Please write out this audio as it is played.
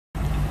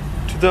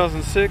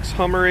2006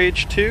 Hummer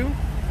H2.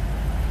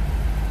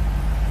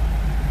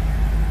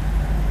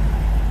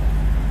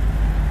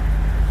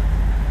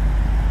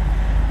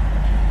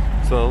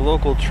 It's a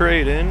local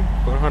trade-in,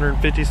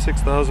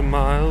 156,000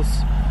 miles.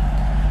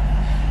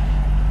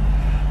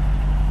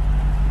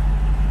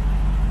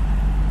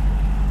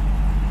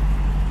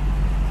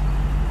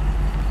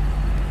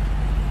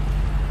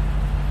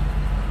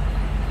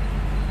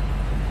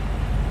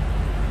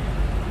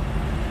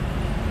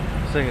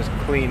 This thing is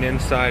clean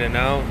inside and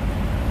out.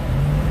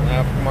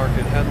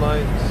 Aftermarket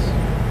headlights.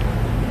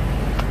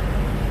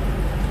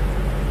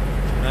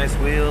 Nice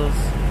wheels.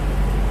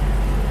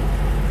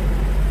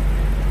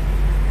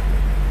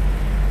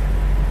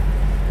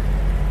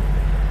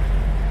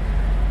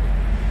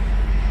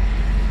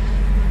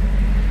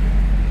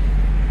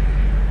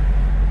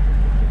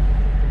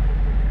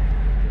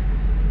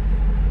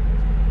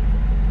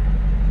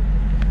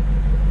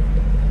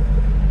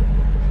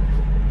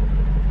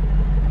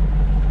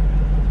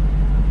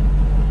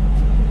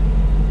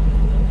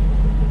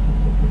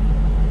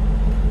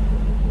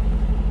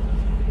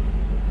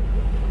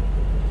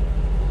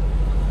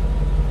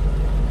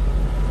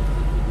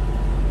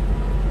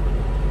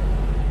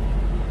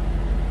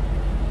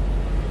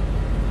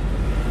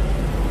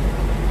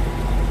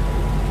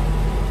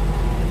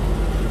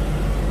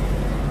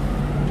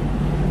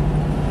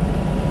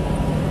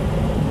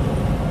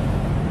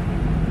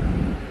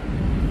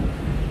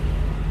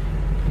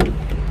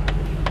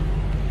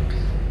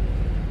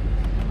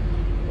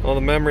 All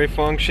the memory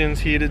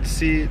functions, heated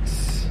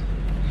seats,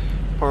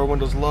 power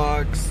windows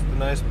locks, the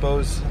nice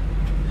Bose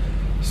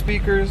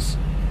speakers.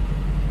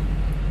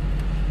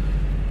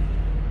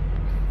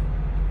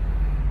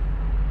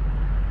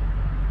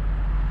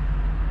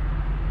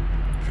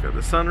 It's got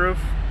the sunroof.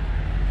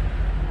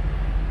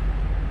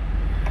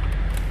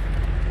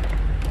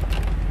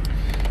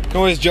 You can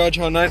always judge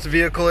how nice a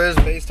vehicle is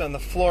based on the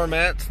floor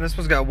mats. And this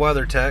one's got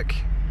WeatherTech.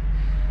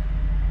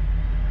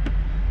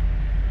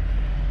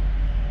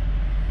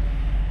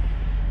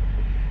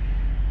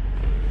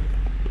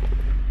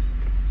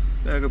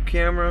 Backup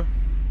camera,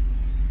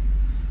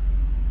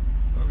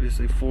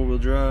 obviously 4-wheel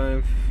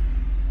drive.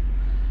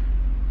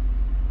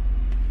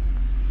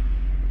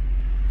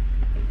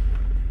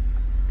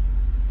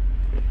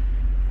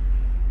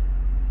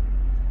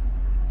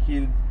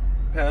 Heated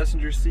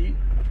passenger seat.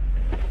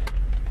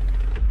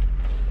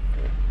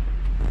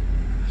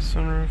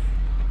 Sunroof.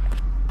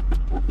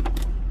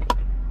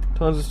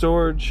 Tons of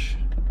storage.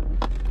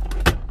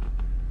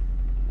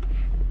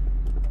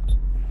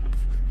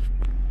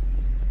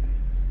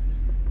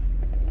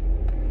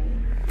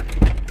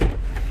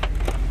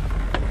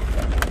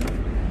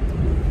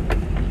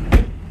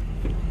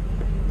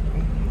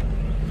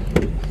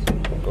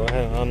 Go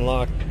ahead and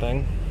unlock the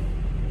thing.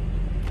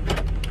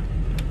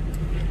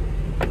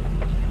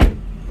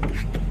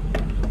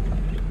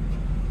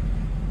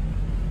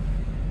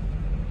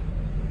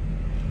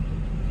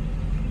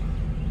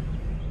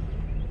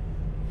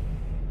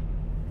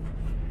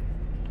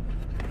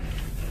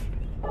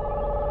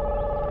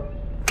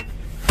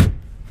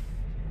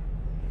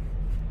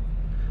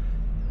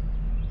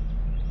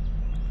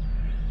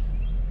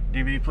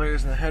 DVD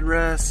players in the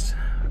headrest,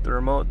 the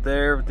remote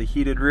there with the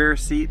heated rear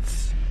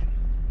seats.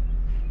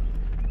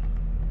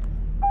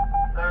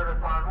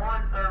 Service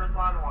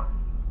line 1.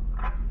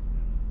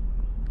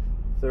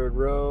 Third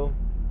row.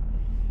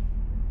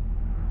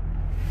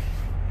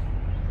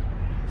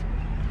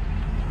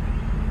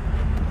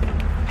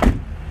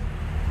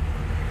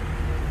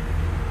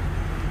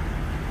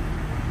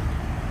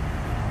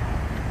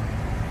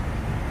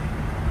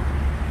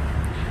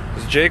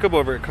 This is Jacob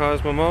over at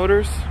Cosmo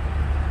Motors.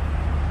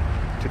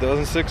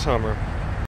 2006 Hummer.